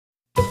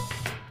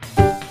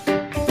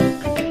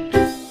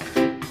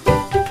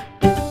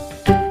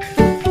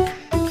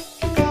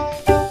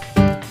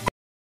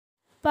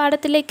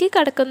പാഠത്തിലേക്ക്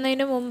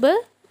കടക്കുന്നതിന് മുമ്പ്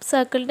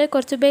സർക്കിളിൻ്റെ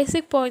കുറച്ച്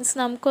ബേസിക് പോയിൻറ്റ്സ്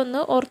നമുക്കൊന്ന്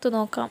ഓർത്തു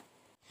നോക്കാം.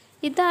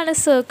 ഇതാണ്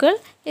സർക്കിൾ.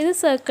 ഇത്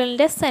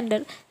സർക്കിളിൻ്റെ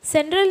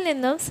സെൻറ്ററിൽ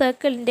നിന്നും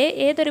സർക്കിളിൻ്റെ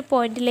ഏതൊരു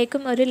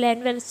പോയിൻറ്റിലേക്കും ഒരു ലൈൻ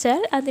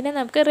വരച്ചാൽ അതിനെ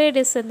നമുക്ക്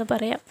റേഡിയസ് എന്ന്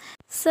പറയാം.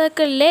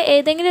 സർക്കിളിലെ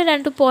ഏതെങ്കിലും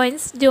രണ്ട്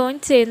പോയിൻറ്റ്സ് ജോയിൻ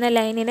ചെയ്യുന്ന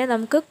ലൈനിനെ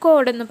നമുക്ക്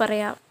കോഡ് എന്ന്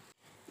പറയാം.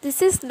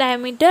 This is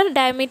diameter.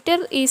 Diameter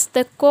is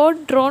the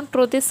code drone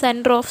through the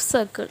centre of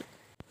circle.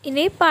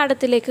 ഇനി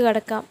പാഠത്തിലേക്ക്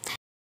കടക്കാം.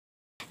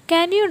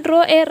 Can you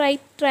draw a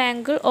right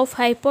triangle of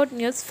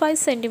hypotenuse 5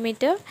 cm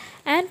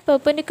and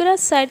perpendicular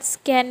sides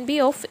can be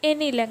of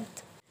any length?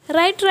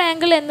 Right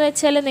triangle എന്ന്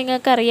വെച്ചാൽ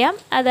നിങ്ങൾക്കറിയാം,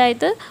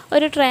 അതായത്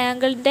ഒരു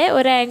ട്രയാങ്കിളിൻ്റെ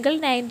ഒരു angle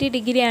 90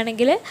 degree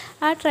ആണെങ്കിൽ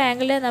ആ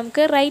ട്രയാങ്കിളിനെ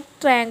നമുക്ക് റൈറ്റ്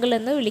ട്രയാങ്കിൾ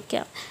എന്ന്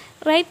വിളിക്കാം.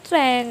 റൈറ്റ്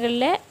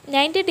ട്രയാങ്കിളിലെ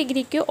 90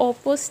 ഡിഗ്രിക്ക്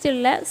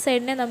ഓപ്പോസിറ്റുള്ള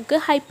സൈഡിനെ നമുക്ക്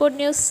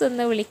ഹൈപ്പോട്ന്യൂസ്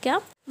എന്ന് വിളിക്കാം.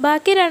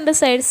 ബാക്കി രണ്ട്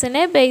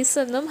സൈഡ്സിനെ ബേസ്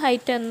എന്നും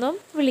ഹൈറ്റ് എന്നും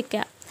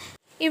വിളിക്കാം.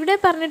 ഇവിടെ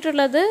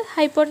പറഞ്ഞിട്ടുള്ളത്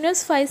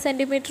ഹൈപ്പോട്ന്യൂസ് 5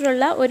 cm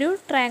ഉള്ള ഒരു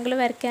ട്രയാങ്കിൾ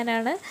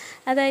വരയ്ക്കാനാണ്.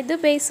 അതായത്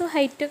ബേസും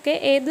ഹൈറ്റൊക്കെ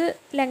ഏത്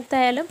ലെങ്ത്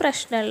ആയാലും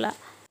പ്രശ്നമില്ല.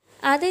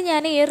 ആദ്യം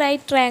ഞാൻ ഈ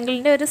റൈറ്റ്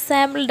ട്രയാങ്കിളിൻ്റെ ഒരു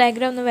സാമ്പിൾ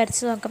ഡയഗ്രാം ഒന്ന്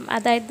വരച്ച് നോക്കാം.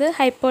 അതായത്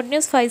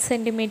ഹൈപ്പോട്ന്യൂസ് 5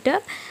 cm,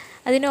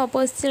 അതിന്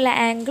ഓപ്പോസിറ്റുള്ള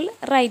ആംഗിൾ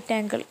റൈറ്റ്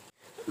ആംഗിൾ.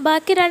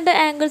 ബാക്കി രണ്ട്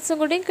ആംഗിൾസും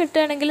കൂടി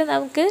കിട്ടുകയാണെങ്കിൽ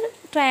നമുക്ക്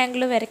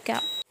ട്രയാങ്കിൾ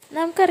വരയ്ക്കാം.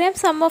 നമുക്കറിയാം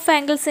some of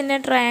angles in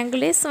A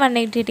triangle is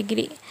 180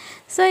 degree.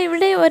 So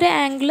ഇവിടെ ഒരു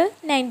ആംഗിൾ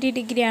 90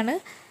 ഡിഗ്രിയാണ്.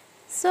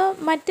 സോ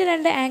മറ്റ്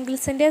രണ്ട്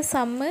ആംഗിൾസിൻ്റെ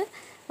സമ്മ്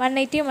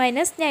 180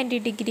 മൈനസ് 90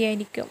 ഡിഗ്രി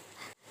ആയിരിക്കും.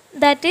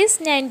 That is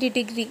 90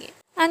 degree.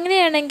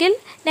 അങ്ങനെയാണെങ്കിൽ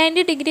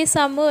 90 ഡിഗ്രി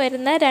സമ്മ്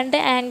വരുന്ന രണ്ട്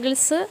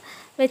ആംഗിൾസ്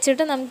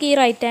വെച്ചിട്ട് നമുക്ക് ഈ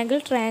റൈറ്റ് ആംഗിൾ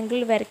ട്രയാങ്കിൾ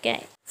വരയ്ക്കാം.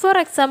 For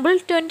example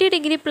 20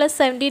 degree plus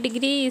 70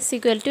 degree is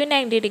equal to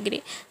 90 degree.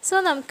 So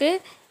നമുക്ക്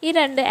ഈ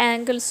രണ്ട്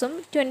ആംഗിൾസും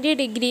 20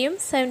 ഡിഗ്രിയും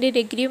 70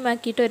 ഡിഗ്രിയും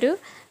ആക്കിയിട്ടൊരു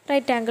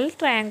റൈറ്റ് ആംഗിൾ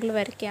ട്രയാങ്കിൾ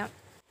വരയ്ക്കാം.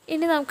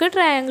 ഇനി നമുക്ക്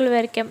ട്രയാങ്കിൾ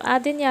വരയ്ക്കാം.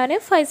 ആദ്യം ഞാൻ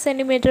 5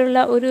 cm ഉള്ള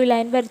ഒരു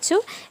ലൈൻ വരച്ചു.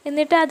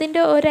 എന്നിട്ട്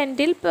അതിൻ്റെ ഒരു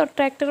എൻഡിൽ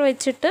പ്രൊട്രാക്ടർ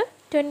വെച്ചിട്ട്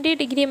 20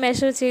 ഡിഗ്രി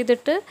മെഷർ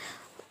ചെയ്തിട്ട്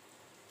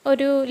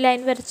ഒരു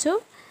ലൈൻ വരച്ചു.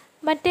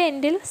 മറ്റേ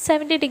എൻഡിൽ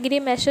 70 ഡിഗ്രി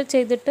മെഷർ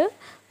ചെയ്തിട്ട്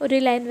ഒരു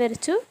ലൈൻ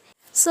വരച്ചു.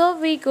 So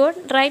we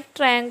got right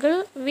triangle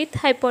with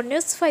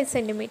hypotenuse 5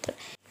 cm.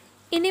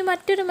 ഇനി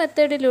മറ്റൊരു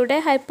മെത്തേഡിലൂടെ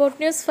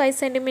ഹൈപ്പോട്ന്യൂസ് 5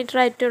 cm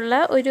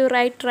ആയിട്ടുള്ള ഒരു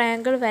റൈറ്റ്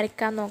ട്രയാങ്കിൾ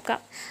വരയ്ക്കാൻ നോക്കാം.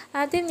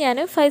 ആദ്യം ഞാൻ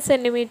 5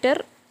 cm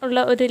ഉള്ള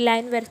ഒരു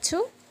ലൈൻ വരച്ചു.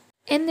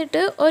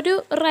 എന്നിട്ട് ഒരു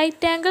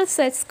റൈറ്റ് ആംഗിൾ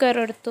സെറ്റ് സ്ക്വയർ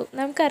എടുത്തു.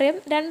 നമുക്കറിയാം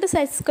രണ്ട്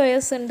സെറ്റ്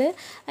സ്ക്വയേഴ്സ് ഉണ്ട്.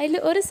 അതിൽ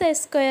ഒരു സെറ്റ്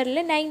സ്ക്വയറിൽ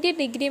 90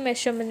 ഡിഗ്രി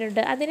മെഷർമെൻ്റ്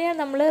ഉണ്ട്. അതിനെ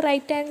നമ്മൾ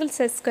റൈറ്റ് ആംഗിൾ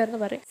സെറ്റ് സ്ക്വയർ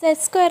എന്ന് പറയും.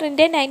 സെറ്റ്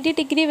സ്ക്വയറിൻ്റെ 90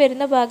 ഡിഗ്രി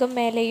വരുന്ന ഭാഗം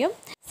മേലെയും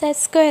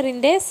സെറ്റ്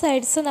സ്ക്വയറിൻ്റെ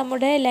സൈഡ്സ്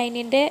നമ്മുടെ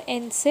ലൈനിൻ്റെ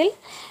എൻഡ്സിൽ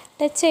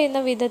ടച്ച് ചെയ്യുന്ന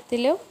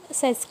വിധത്തിലും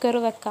സെറ്റ് സ്ക്വയർ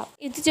വെക്കാം.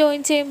 ഇത്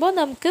ജോയിൻ ചെയ്യുമ്പോൾ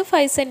നമുക്ക്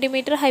 5 cm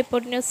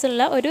ഹൈപ്പോട്ന്യൂസ്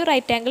ഉള്ള ഒരു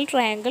റൈറ്റ് ആംഗിൾ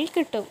ട്രയാങ്കിൾ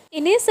കിട്ടും.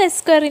 ഇനി സെറ്റ്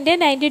സ്ക്വയറിൻ്റെ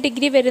 90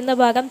 ഡിഗ്രി വരുന്ന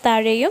ഭാഗം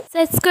താഴെയും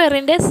സെറ്റ്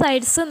സ്ക്വയറിൻ്റെ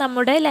സൈഡ്സ്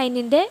നമ്മുടെ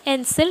ലൈനിൻ്റെ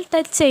എൻഡ്സിൽ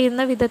ടച്ച്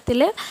ചെയ്യുന്ന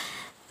വിധത്തിൽ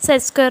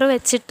സെറ്റ് സ്ക്വയർ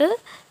വെച്ചിട്ട്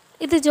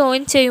ഇത്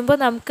ജോയിൻ ചെയ്യുമ്പോൾ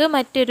നമുക്ക്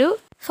മറ്റൊരു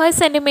 5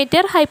 cm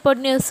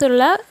ഹൈപ്പോട്ന്യൂസ്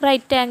ഉള്ള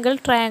റൈറ്റ് ആംഗിൾ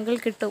ട്രയാങ്കിൾ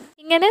കിട്ടും.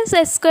 ഇങ്ങനെ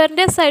സെറ്റ്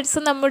സ്ക്വയറിൻ്റെ സൈഡ്സ്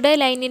നമ്മുടെ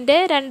ലൈനിൻ്റെ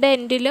രണ്ട്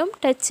എൻഡിലും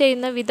ടച്ച്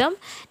ചെയ്യുന്ന വിധം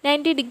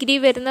 90 ഡിഗ്രി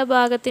വരുന്ന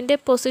ഭാഗത്തിൻ്റെ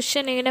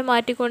പൊസിഷൻ ഇങ്ങനെ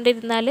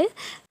മാറ്റിക്കൊണ്ടിരുന്നാൽ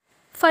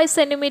 5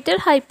 cm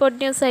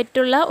ഹൈപ്പോട്ന്യൂസ്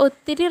ആയിട്ടുള്ള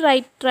ഒത്തിരി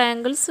റൈറ്റ്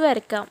ട്രയാങ്കിൾസ്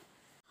വരയ്ക്കാം.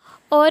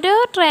 ഓരോ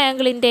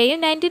ട്രയാങ്കിളിൻ്റെയും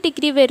 90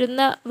 ഡിഗ്രി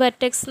വരുന്ന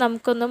വെർട്ടെക്സ്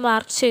നമുക്കൊന്ന്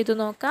മാർക്ക് ചെയ്തു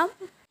നോക്കാം.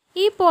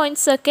 ഈ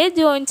പോയിൻറ്റ്സൊക്കെ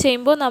ജോയിൻ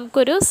ചെയ്യുമ്പോൾ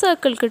നമുക്കൊരു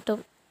സർക്കിൾ കിട്ടും.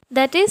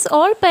 That is,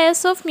 all pairs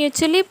of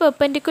mutually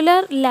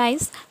perpendicular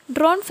lines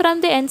drawn from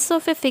the ends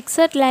of a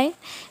fixed line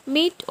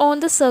meet on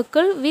the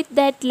circle with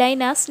that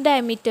line as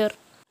diameter.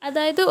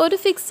 അതായത് ഒരു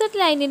ഫിക്സഡ്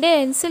ലൈനിൻ്റെ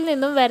എൻഡ്സിൽ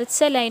നിന്നും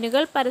വരച്ച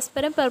ലൈനുകൾ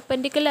പരസ്പരം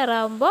പെർപെൻഡിക്കുലർ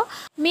ആകുമ്പോൾ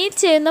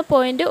മീറ്റ് ചെയ്യുന്ന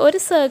പോയിൻ്റ് ഒരു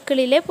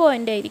സർക്കിളിലെ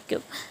പോയിൻ്റ്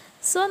ആയിരിക്കും.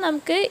 സോ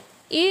നമുക്ക്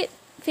ഈ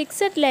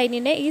ഫിക്സഡ്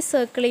ലൈനിനെ ഈ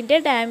സർക്കിളിൻ്റെ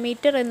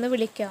ഡയമീറ്റർ എന്ന്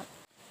വിളിക്കാം.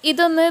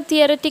 ഇതൊന്ന്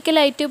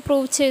തിയററ്റിക്കലായിട്ട്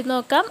പ്രൂവ് ചെയ്ത്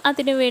നോക്കാം.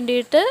 അതിനു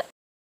വേണ്ടിയിട്ട്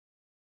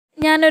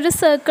ഞാനൊരു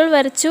സർക്കിൾ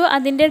വരച്ചു.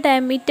 അതിൻ്റെ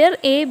ഡയമീറ്റർ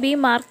AB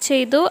മാർക്ക്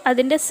ചെയ്തു.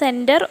 അതിൻ്റെ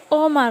സെൻറ്റർ O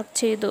മാർക്ക്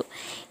ചെയ്തു.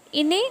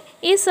 ഇനി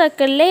ഈ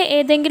സർക്കിളിലെ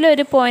ഏതെങ്കിലും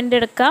ഒരു പോയിൻ്റ്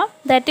എടുക്കാം.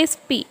 That is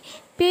P.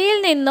 Pയിൽ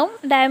നിന്നും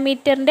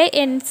ഡയമീറ്ററിൻ്റെ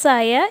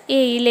എൻഡ്സായ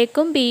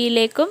Aയിലേക്കും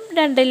Bയിലേക്കും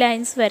രണ്ട്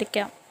ലൈൻസ്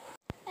വരയ്ക്കാം.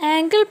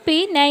 ആംഗിൾ P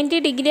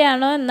 90 ഡിഗ്രി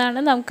ആണോ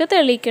എന്നാണ് നമുക്ക്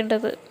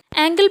തെളിയിക്കേണ്ടത്.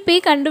 ആംഗിൾ P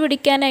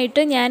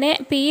കണ്ടുപിടിക്കാനായിട്ട് ഞാൻ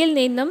Pയിൽ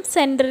നിന്നും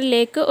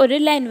സെൻറ്ററിലേക്ക് ഒരു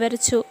ലൈൻ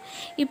വരച്ചു.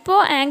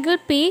 ഇപ്പോൾ ആംഗിൾ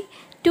P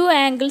 2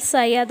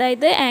 ആംഗിൾസായി.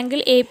 അതായത് ആംഗിൾ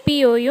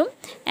APOയും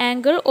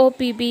ആംഗിൾ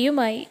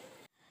OPBയുമായി.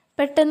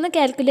 പെട്ടെന്ന്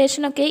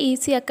കാൽക്കുലേഷനൊക്കെ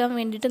ഈസി ആക്കാൻ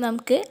വേണ്ടിയിട്ട്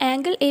നമുക്ക്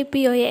ആംഗിൾ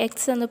APOയെ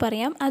X എന്ന്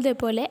പറയാം.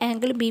 അതേപോലെ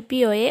ആംഗിൾ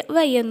BPOയെ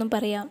Y എന്നും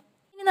പറയാം.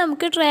 ഇനി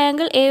നമുക്ക്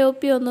ട്രയാംഗിൾ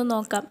AOP ഒന്ന്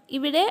നോക്കാം.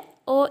 ഇവിടെ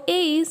OA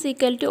is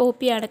equal to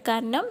OP ആണ്.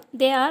 കാരണം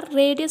they are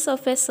radius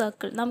of A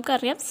circle.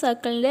 നമുക്കറിയാം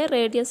സർക്കിളിൻ്റെ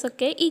റേഡിയസ്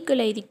ഒക്കെ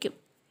ഈക്വൽ ആയിരിക്കും.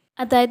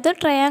 അതായത്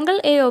ട്രയാംഗിൾ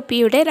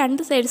AOPയുടെ രണ്ട്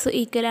സൈഡ്സും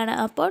ഈക്വലാണ്.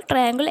 അപ്പോൾ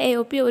ട്രയാംഗിൾ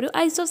AOP ഒരു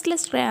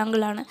ഐസോസ്ലെസ്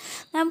ട്രയാംഗിൾ ആണ്.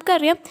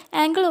 നമുക്കറിയാം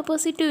angle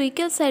opposite two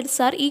equal sides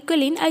are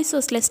equal in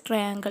isosceles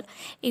triangle.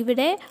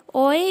 ഇവിടെ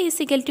OA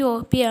is equal to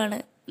OP ആണ്.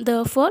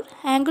 Therefore,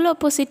 angle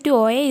opposite to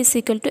OA is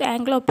equal to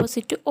angle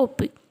opposite to OP.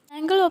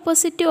 Angle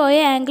opposite to OA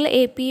angle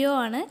APO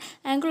ആണ്.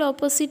 Angle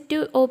opposite to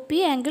OP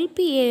angle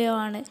PAO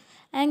ആണ്.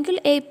 Angle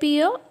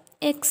APO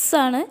X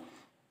ആണ്.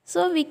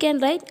 So we can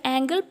write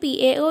angle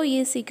PAO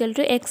is equal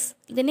to X.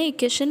 ഇതിന്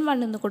equation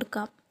 1 എന്ന്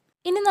കൊടുക്കാം.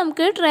 ഇനി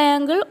നമുക്ക്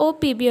triangle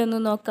OPB ഒന്ന്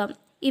നോക്കാം.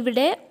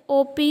 ഇവിടെ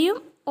OPയും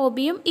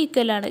OBയും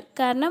ഈക്വലാണ്,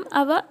 കാരണം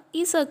അവ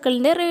ഈ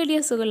സർക്കിളിൻ്റെ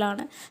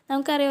റേഡിയസുകളാണ്.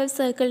 നമുക്കറിയാം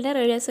സർക്കിളിൻ്റെ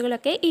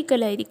റേഡിയസുകളൊക്കെ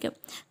ഈക്വൽ ആയിരിക്കും.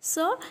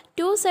 So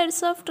 2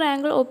 sides of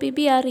triangle OPB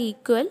R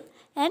equal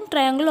and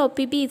triangle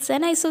OPB is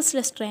an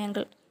isosceles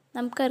triangle.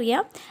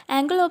 നമുക്കറിയാം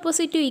angle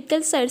opposite two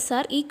equal sides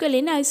are equal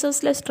in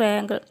isosceles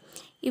triangle.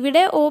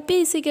 ഇവിടെ OP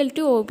is equal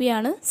to OB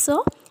ആണ്. So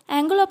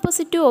angle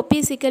opposite to OP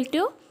is equal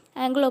to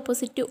angle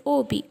opposite to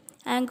OB.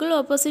 Angle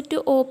opposite to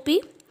OP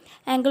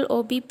angle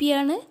OBP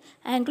ആണ്.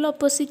 Angle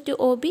opposite to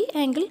OB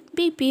angle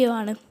BPO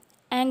ആണ്.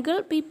 Angle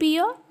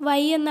BPO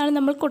Y എന്നാണ്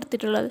നമ്മൾ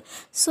കൊടുത്തിട്ടുള്ളത്.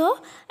 So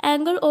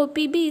angle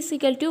OPB is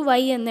equal to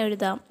Y എന്ന്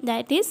എഴുതാം.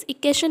 That is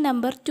equation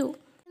number 2.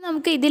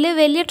 നമുക്ക് ഇതിൽ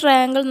വലിയ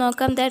ട്രയാങ്കിൾ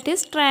നോക്കാം. That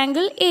is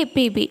triangle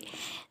APB.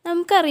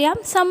 നമുക്കറിയാം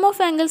some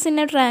of angles in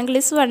A triangle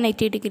is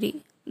 180 degree.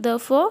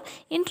 Therefore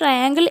in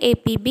triangle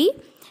APB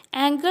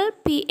angle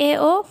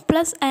PAO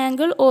plus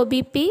angle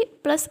OBP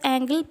plus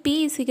angle P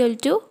is equal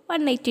to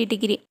 180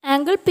 degree.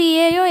 Angle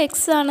PAO X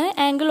ആണ്,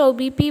 angle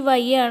OBP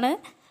Y ആണ്.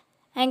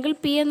 Angle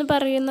P എന്ന്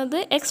പറയുന്നത്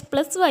X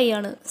plus Y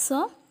ആണ്. So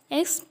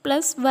X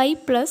plus Y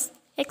plus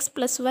X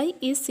plus Y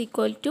is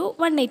equal to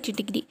 180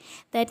 degree.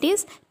 That is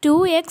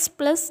 2X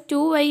plus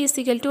 2Y is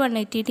equal to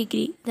 180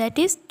 degree. That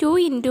is 2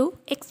 into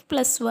X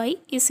plus Y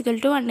is equal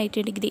to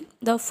 180 degree.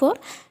 Therefore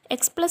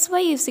X plus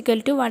Y is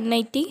equal to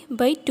 180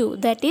 by 2.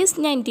 That is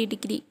 90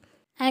 degree.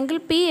 Angle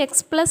P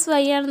X plus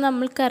Y ആണ്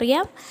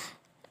നമ്മൾക്കറിയാം.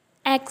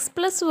 X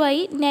plus Y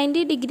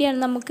 90 degree ആണ്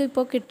നമുക്ക്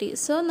ഇപ്പോൾ കിട്ടി.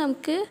 So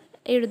നമുക്ക്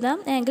എഴുതാം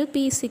angle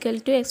P is equal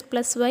to X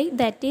plus Y,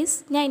 that is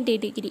 90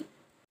 degree.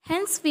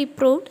 Hence we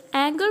proved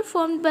angle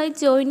formed by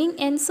joining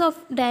ends of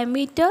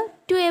diameter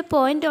to a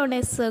point on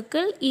a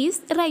circle is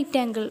right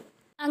angle.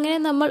 അങ്ങനെ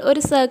നമ്മൾ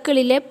ഒരു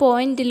സർക്കിളിലെ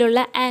പോയിന്റിലുള്ള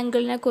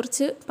ആംഗിളിനെ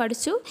കുറിച്ച്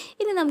പഠിച്ചു.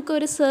 ഇനി നമുക്ക്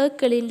ഒരു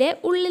സർക്കിളിൻ്റെ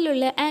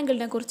ഉള്ളിലുള്ള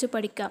ആംഗിളിനെ കുറിച്ച്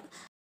പഠിക്കാം.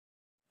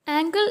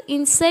 Angle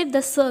inside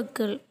the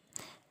circle.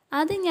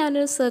 ആദ്യം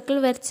ഞാനൊരു സർക്കിൾ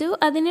വരച്ചു,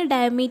 അതിന്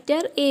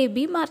ഡയമീറ്റർ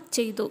AB മാർക്ക്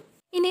ചെയ്തു.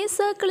 ഇനി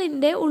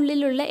സർക്കിളിൻ്റെ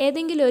ഉള്ളിലുള്ള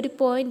ഏതെങ്കിലും ഒരു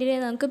പോയിന്റിനെ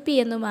നമുക്ക് P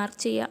എന്ന് മാർക്ക്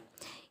ചെയ്യാം.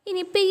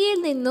 ഇനി Pയിൽ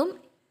നിന്നും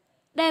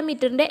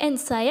ഡയമീറ്ററിൻ്റെ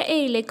എൻസായ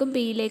എയിലേക്കും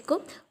ബിയിലേക്കും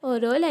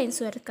ഓരോ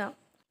ലൈൻസ് വരക്കാം.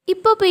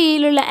 ഇപ്പോൾ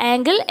Pയിലുള്ള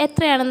ആംഗിൾ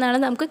എത്രയാണെന്നാണ്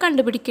നമുക്ക്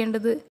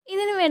കണ്ടുപിടിക്കേണ്ടത്.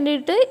 ഇതിന്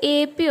വേണ്ടിയിട്ട്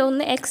AP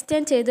ഒന്ന്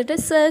എക്സ്റ്റെൻഡ് ചെയ്തിട്ട്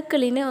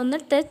സർക്കിളിനെ ഒന്ന്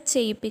ടച്ച്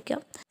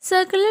ചെയ്യിപ്പിക്കാം.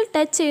 സർക്കിളിൽ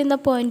ടച്ച് ചെയ്യുന്ന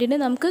പോയിന്റിന്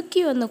നമുക്ക്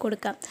Q എന്ന്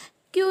കൊടുക്കാം.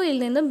 Qയിൽ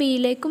നിന്നും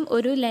ബിയിലേക്കും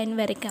ഒരു ലൈൻ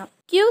വരയ്ക്കാം.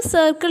 Q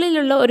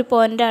സർക്കിളിലുള്ള ഒരു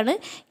പോയിൻ്റാണ്.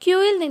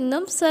 Qയിൽ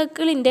നിന്നും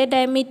സർക്കിളിൻ്റെ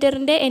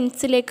ഡയമീറ്ററിൻ്റെ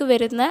എൻഡ്സിലേക്ക്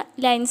വരുന്ന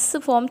ലൈൻസ്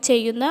ഫോം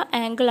ചെയ്യുന്ന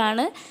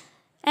ആംഗിളാണ്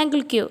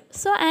angle Q.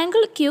 So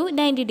angle Q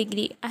 90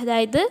 degree.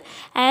 അതായത്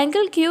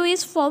angle Q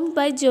is formed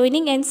by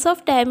joining ends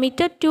of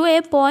diameter two A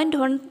point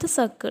on the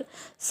circle.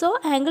 So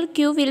angle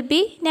Q will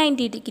be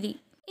 90 degree.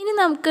 ഇനി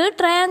നമുക്ക്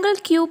ട്രയാങ്കിൾ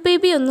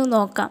QPB ഒന്ന്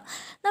നോക്കാം.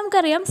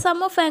 നമുക്കറിയാം some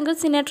of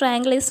angles in A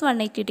triangle is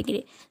 180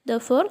 degree.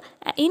 Therefore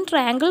in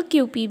triangle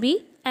QPB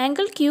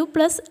angle Q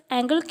plus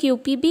angle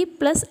QPB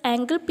plus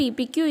angle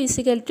PPQ is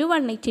equal to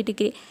 180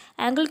 degree.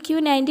 Angle Q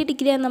 90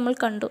 degree ആണ് നമ്മൾ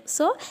കണ്ടു.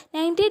 So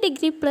 90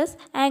 degree plus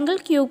angle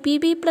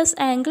QPB plus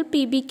angle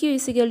PBQ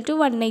is equal to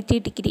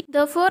 180 degree.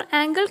 Therefore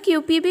angle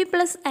QPB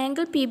plus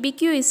angle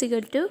PBQ is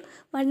equal to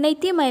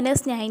 180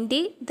 minus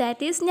 90,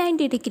 that is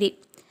 90 degree.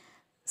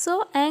 So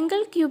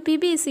angle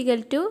QPB is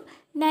equal to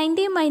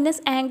 90 minus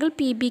angle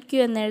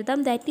PBQ എന്ന് എഴുതാം.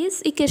 That is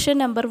equation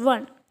number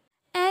 1.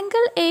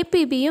 Angle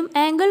APBയും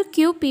angle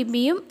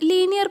QPBയും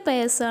linear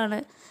pairs ആണ്.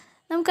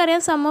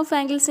 നമുക്കറിയാം some of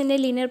ആംഗിൾസിൻ്റെ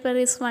linear pair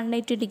is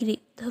 180 degree.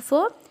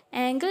 Therefore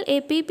angle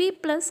APB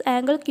plus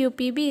angle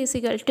QPB is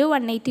equal to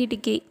 180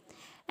 degree.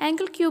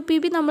 Angle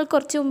QPB നമ്മൾ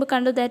കുറച്ച് മുമ്പ്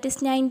കണ്ടു. That is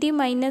 90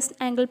 minus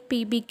angle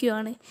PBQ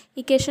ആണ്.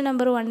 Equation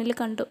number 1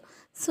 കണ്ടു.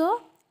 So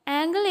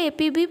angle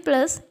APB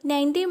plus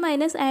 90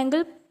 minus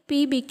angle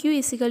PBQ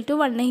is equal to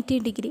 180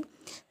 degree.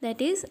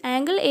 That is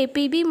angle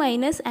APB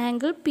minus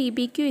angle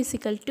PBQ is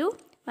equal to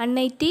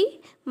 180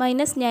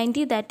 minus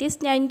 90, that is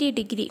 90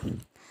 degree.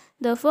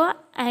 Therefore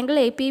angle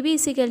APB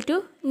is equal to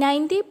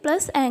 90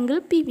 plus angle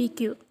PBQ.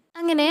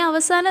 അങ്ങനെ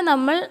അവസാനം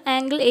നമ്മൾ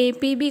angle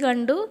APB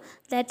കണ്ടു.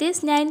 That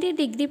is 90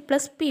 degree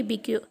plus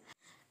PBQ.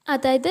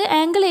 അതായത്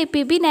angle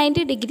APB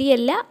 90 degree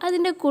അല്ല,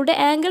 അതിൻ്റെ കൂടെ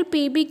angle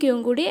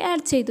PBQയും കൂടി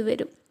add ചെയ്തു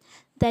വരും.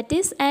 That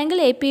is angle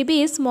APB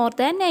is more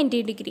than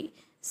 90 degree.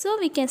 So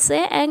we can say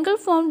angle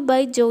formed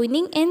by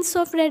joining ends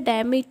of the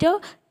diameter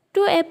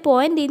to a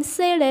point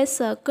inside a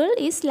circle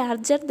is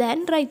larger than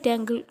right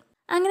angle.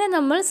 അങ്ങനെ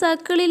നമ്മൾ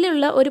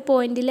സർക്കിളിലുള്ള ഒരു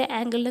പോയിന്റിലെ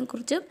ആംഗിളിനെ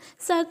കുറിച്ചും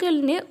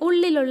സർക്കിളിന്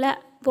ഉള്ളിലുള്ള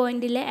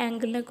പോയിന്റിലെ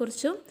ആംഗിളിനെ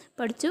കുറിച്ചും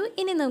പഠിച്ചു.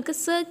 ഇനി നമുക്ക്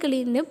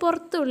സർക്കിളിന്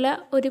പുറത്തുള്ള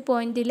ഒരു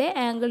പോയിന്റിലെ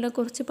ആംഗിളിനെ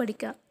കുറിച്ച്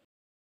പഠിക്കാം.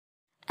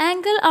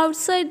 Angle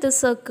outside the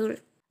circle.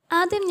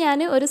 ആദ്യം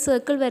ഞാൻ ഒരു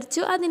സർക്കിൾ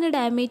വരച്ചു, അതിന്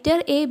ഡയമീറ്റർ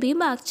AB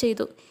മാർക്ക്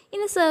ചെയ്തു.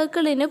 ഇനി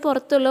സർക്കിളിന്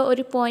പുറത്തുള്ള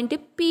ഒരു പോയിന്റ്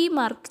P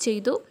മാർക്ക്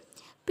ചെയ്തു.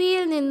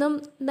 പിയിൽ നിന്നും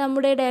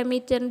നമ്മുടെ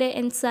ഡയമീറ്ററിൻ്റെ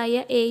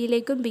എൻഡ്സായ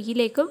എയിലേക്കും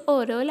ബിയിലേക്കും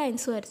ഓരോ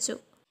ലൈൻസ് വരച്ചു.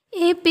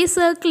 എ പി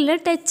സർക്കിളിൽ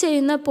ടച്ച്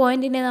ചെയ്യുന്ന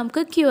പോയിന്റിനെ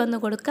നമുക്ക് ക്യൂ എന്ന്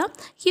കൊടുക്കാം.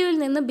 ക്യൂവിൽ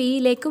നിന്ന്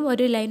ബിയിലേക്കും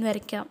ഒരു ലൈൻ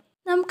വരയ്ക്കാം.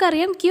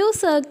 നമുക്കറിയാം ക്യൂ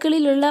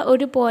സർക്കിളിലുള്ള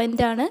ഒരു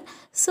പോയിൻ്റാണ്.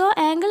 So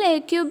angle A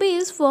Q B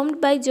is formed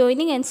by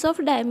joining ends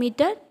of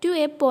diameter two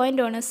A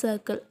point on A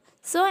circle.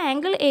 So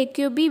angle A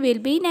Q B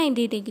will be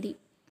 90 degree.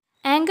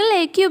 Angle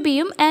A Q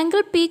ബിയും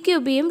angle P Q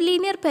ബിയും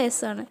linear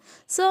pairs ആണ്.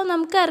 So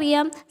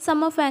നമുക്കറിയാം some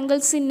of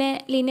ആംഗിൾസിൻ്റെ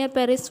linear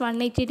pair is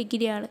 180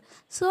 ഡിഗ്രിയാണ്.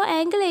 So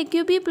angle A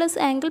Q B plus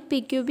angle P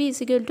Q B is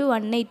equal to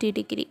 180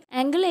 degree.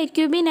 Angle A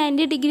Q B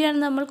 90 ഡിഗ്രിയാണ്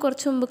നമ്മൾ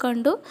കുറച്ച് മുമ്പ്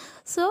കണ്ടു.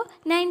 So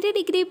 90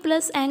 degree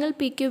plus angle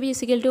P Q B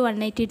is equal to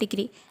 180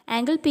 degree.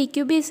 Angle P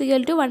Q B is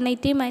equal to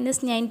 180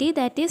 minus 90,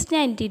 that is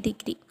 90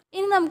 degree.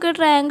 ഇനി നമുക്ക്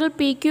triangle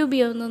P Q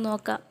B ഒന്ന്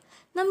നോക്കാം.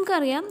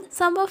 നമുക്കറിയാം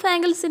some of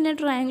ആംഗിൾസിൻ്റെ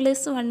triangle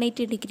is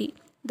 180 degree.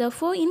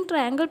 Therefore, in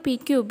triangle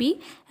PQB,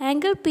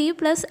 angle P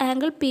plus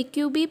angle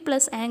PQB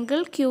plus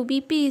angle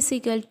QBP is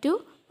equal to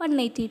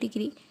 180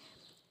 degree.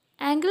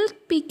 Angle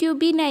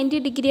PQB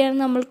 90 degree ആണ്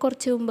നമ്മൾ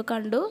കുറച്ച് മുമ്പ്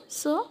കണ്ടു.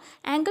 So,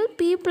 angle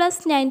P plus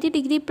 90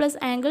 degree plus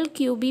angle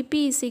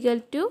QBP is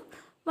equal to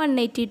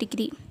 180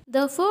 degree.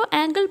 Therefore,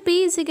 angle P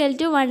is equal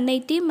to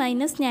 180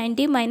 minus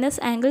 90 minus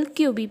angle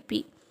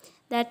QBP.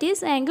 That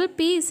is, angle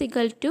P is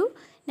equal to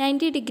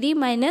 90 degree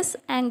minus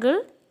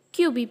angle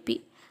QBP.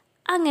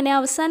 അങ്ങനെ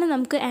അവസാനം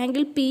നമുക്ക്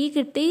angle P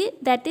കിട്ടി.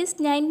 That is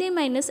 90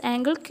 minus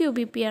angle Q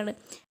B P ആണ്.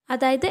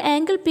 അതായത്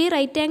angle P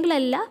right angle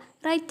അല്ല,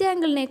 right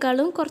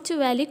ആംഗിളിനേക്കാളും കുറച്ച്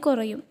value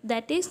കുറയും.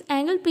 That is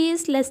angle P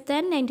is less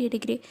than 90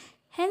 degree.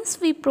 Hence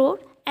V prove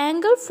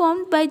angle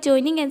formed by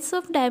joining ends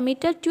of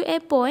diameter two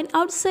A point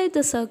outside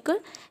the circle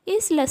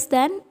is less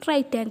than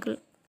right angle.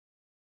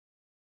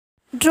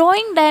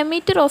 Drawing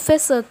diameter of A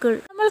circle.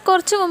 നമ്മൾ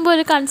കുറച്ച് മുമ്പ്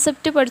ഒരു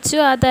concept പഠിച്ചു.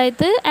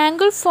 അതായത്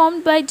angle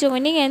formed by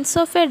joining ends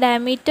of A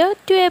diameter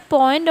two A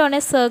point on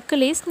A circle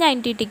is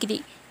 90 degree.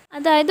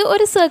 അതായത്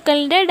ഒരു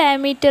സർക്കിളിൻ്റെ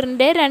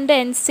ഡയമീറ്ററിൻ്റെ രണ്ട്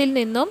എൻഡ്സിൽ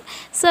നിന്നും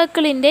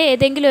സർക്കിളിൻ്റെ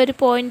ഏതെങ്കിലും ഒരു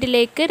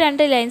പോയിന്റിലേക്ക്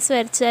രണ്ട് ലൈൻസ്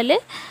വരച്ചാൽ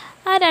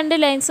ആ രണ്ട്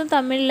ലൈൻസും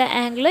തമ്മിലുള്ള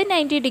ആംഗിൾ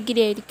 90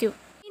 ഡിഗ്രി ആയിരിക്കും.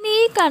 ഇനി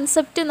ഈ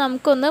കൺസെപ്റ്റ്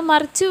നമുക്കൊന്ന്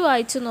മറിച്ച്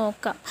വായിച്ചു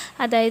നോക്കാം.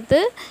 അതായത്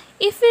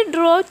if we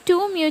draw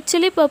two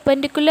mutually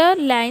perpendicular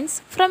lines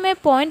from a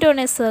point on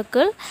a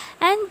circle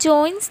and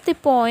joins the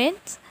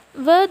points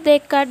where they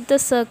cut the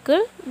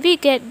circle, we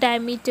get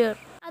diameter.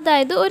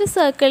 അതായത് ഒരു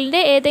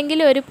സർക്കിളിൻ്റെ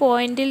ഏതെങ്കിലും ഒരു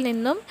പോയിന്റിൽ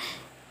നിന്നും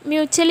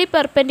മ്യൂച്വലി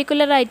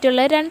പെർപെൻഡിക്കുലർ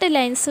ആയിട്ടുള്ള രണ്ട്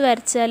ലൈൻസ്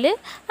വരച്ചാൽ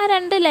ആ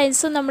രണ്ട്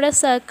ലൈൻസും നമ്മുടെ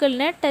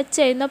സർക്കിളിനെ ടച്ച്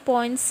ചെയ്യുന്ന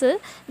പോയിൻറ്റ്സ്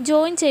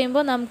ജോയിൻ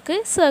ചെയ്യുമ്പോൾ നമുക്ക്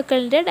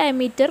സർക്കിളിൻ്റെ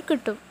ഡയമീറ്റർ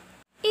കിട്ടും.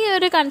 ഈ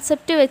ഒരു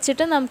കൺസെപ്റ്റ്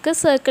വെച്ചിട്ട് നമുക്ക്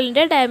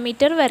സർക്കിളിൻ്റെ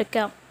ഡയമീറ്റർ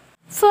വരയ്ക്കാം.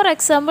 ഫോർ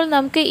എക്സാമ്പിൾ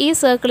നമുക്ക് ഈ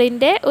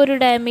സർക്കിളിൻ്റെ ഒരു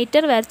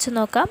ഡയമീറ്റർ വരച്ച്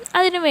നോക്കാം.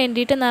 അതിന്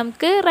വേണ്ടിയിട്ട്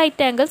നമുക്ക്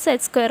റൈറ്റ് ആംഗിൾ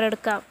സെറ്റ് സ്ക്വയർ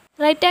എടുക്കാം.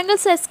 റൈറ്റ് ആംഗിൾ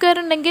സെറ്റ് സ്ക്വയർ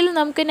ഉണ്ടെങ്കിൽ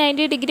നമുക്ക്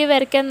 90 ഡിഗ്രി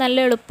വരയ്ക്കാൻ നല്ല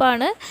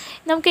എളുപ്പമാണ്.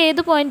 നമുക്ക്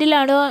ഏത്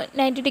പോയിന്റിലാണോ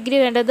 90 ഡിഗ്രി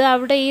വേണ്ടത്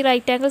അവിടെ ഈ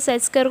റൈറ്റ് ആംഗിൾ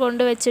സെറ്റ് സ്ക്വയർ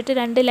കൊണ്ട് വെച്ചിട്ട്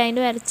രണ്ട് ലൈൻ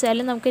വരച്ചാൽ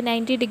നമുക്ക്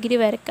 90 ഡിഗ്രി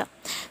വരയ്ക്കാം.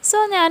 സോ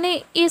ഞാൻ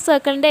ഈ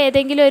സർക്കിളിൻ്റെ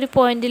ഏതെങ്കിലും ഒരു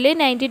പോയിന്റിൽ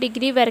 90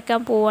 ഡിഗ്രി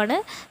വരയ്ക്കാൻ പോവാണ്.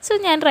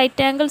 സോ ഞാൻ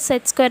റൈറ്റ് ആംഗിൾ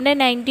സെറ്റ് സ്ക്വയറിൻ്റെ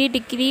 90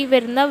 ഡിഗ്രി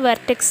വരുന്ന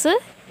വെർട്ടെക്സ്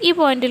ഈ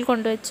പോയിന്റിൽ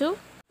കൊണ്ടുവച്ചു.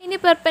 ഇനി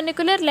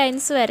പെർപെൻഡിക്കുലർ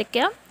ലൈൻസ്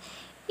വരയ്ക്കാം.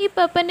 ഈ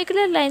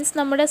പെർപെൻഡിക്കുലർ ലൈൻസ്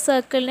നമ്മുടെ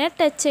സർക്കിളിനെ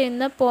ടച്ച്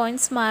ചെയ്യുന്ന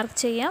പോയിൻറ്റ്സ് മാർക്ക്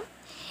ചെയ്യാം.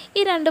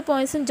 ഈ രണ്ട്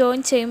പോയിൻറ്റ്സും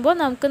ജോയിൻ ചെയ്യുമ്പോൾ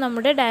നമുക്ക്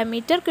നമ്മുടെ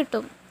ഡയമീറ്റർ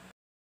കിട്ടും.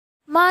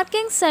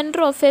 Marking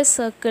centre of A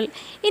circle.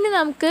 ഇനി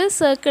നമുക്ക്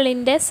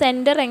സർക്കിളിൻ്റെ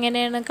സെൻറ്റർ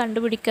എങ്ങനെയാണ്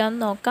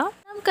കണ്ടുപിടിക്കാമെന്ന് നോക്കാം.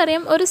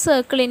 നമുക്കറിയാം ഒരു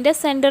സർക്കിളിൻ്റെ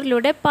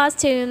സെൻറ്ററിലൂടെ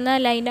പാസ് ചെയ്യുന്ന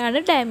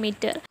ലൈനാണ്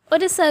ഡയമീറ്റർ.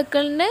 ഒരു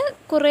സർക്കിളിന്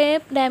കുറേ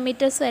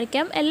ഡയമീറ്റേഴ്സ്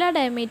വരയ്ക്കാം. എല്ലാ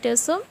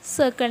ഡയമീറ്റേഴ്സും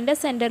സർക്കിളിൻ്റെ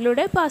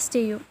സെൻറ്ററിലൂടെ പാസ്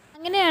ചെയ്യും.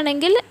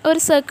 അങ്ങനെയാണെങ്കിൽ ഒരു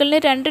സർക്കിളിന്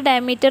രണ്ട്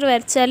ഡയമീറ്റർ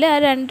വരച്ചാൽ ആ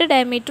രണ്ട്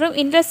ഡയമീറ്ററും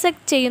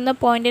ഇൻ്റർസെക്റ്റ് ചെയ്യുന്ന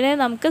പോയിന്റിനെ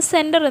നമുക്ക്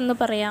സെൻറ്റർ എന്ന്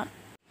പറയാം.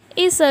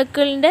 ഈ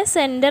സർക്കിളിൻ്റെ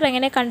സെൻറ്റർ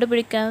എങ്ങനെ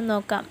കണ്ടുപിടിക്കാമെന്ന്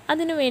നോക്കാം.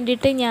 അതിന്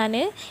വേണ്ടിയിട്ട് ഞാൻ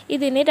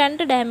ഇതിന്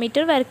രണ്ട്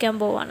ഡയമീറ്റർ വരയ്ക്കാൻ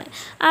പോവാണ്.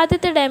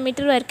 ആദ്യത്തെ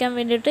ഡയമീറ്റർ വരയ്ക്കാൻ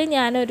വേണ്ടിയിട്ട്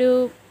ഞാനൊരു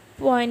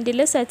പോയിന്റിൽ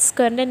സെറ്റ്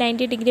സ്ക്വയറിൻ്റെ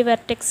 90 ഡിഗ്രി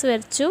വെർട്ടെക്സ്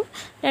വരച്ചു.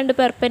 രണ്ട്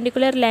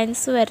പെർപെൻഡിക്കുലർ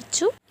ലൈൻസ്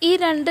വരച്ചു. ഈ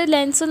രണ്ട്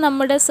ലൈൻസും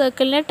നമ്മുടെ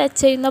സർക്കിളിനെ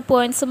ടച്ച് ചെയ്യുന്ന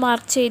പോയിൻറ്റ്സ്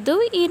മാർക്ക് ചെയ്തു.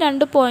 ഈ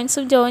രണ്ട്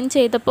പോയിൻറ്റ്സും ജോയിൻ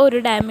ചെയ്തപ്പോൾ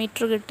ഒരു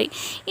ഡയമീറ്റർ കിട്ടി.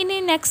 ഇനി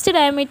നെക്സ്റ്റ്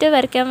ഡയമീറ്റർ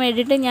വരയ്ക്കാൻ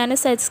വേണ്ടിയിട്ട് ഞാൻ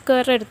സെറ്റ്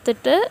സ്ക്വയർ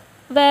എടുത്തിട്ട്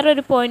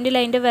വേറൊരു പോയിന്റിൽ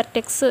അതിൻ്റെ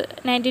വെർട്ടെക്സ്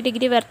 90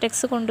 ഡിഗ്രി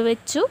വെർട്ടെക്സ്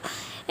കൊണ്ടുവച്ചു.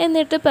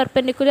 എന്നിട്ട്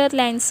പെർപെൻഡിക്കുലർ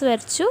ലൈൻസ്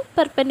വരച്ചു.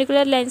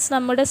 പെർപെൻഡിക്കുലർ ലൈൻസ്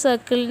നമ്മുടെ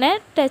സർക്കിളിനെ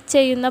ടച്ച്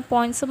ചെയ്യുന്ന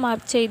പോയിൻറ്റ്സ്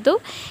മാർക്ക് ചെയ്തു.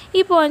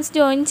 ഈ പോയിൻറ്റ്സ്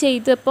ജോയിൻ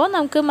ചെയ്തപ്പോൾ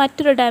നമുക്ക്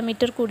മറ്റൊരു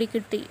ഡയമീറ്റർ കൂടി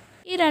കിട്ടി.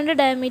 ഈ രണ്ട്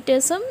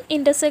ഡയമീറ്റേഴ്സും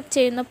ഇൻ്റർസെക്റ്റ്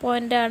ചെയ്യുന്ന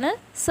പോയിൻ്റാണ്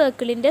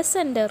സർക്കിളിൻ്റെ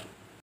സെൻറ്റർ.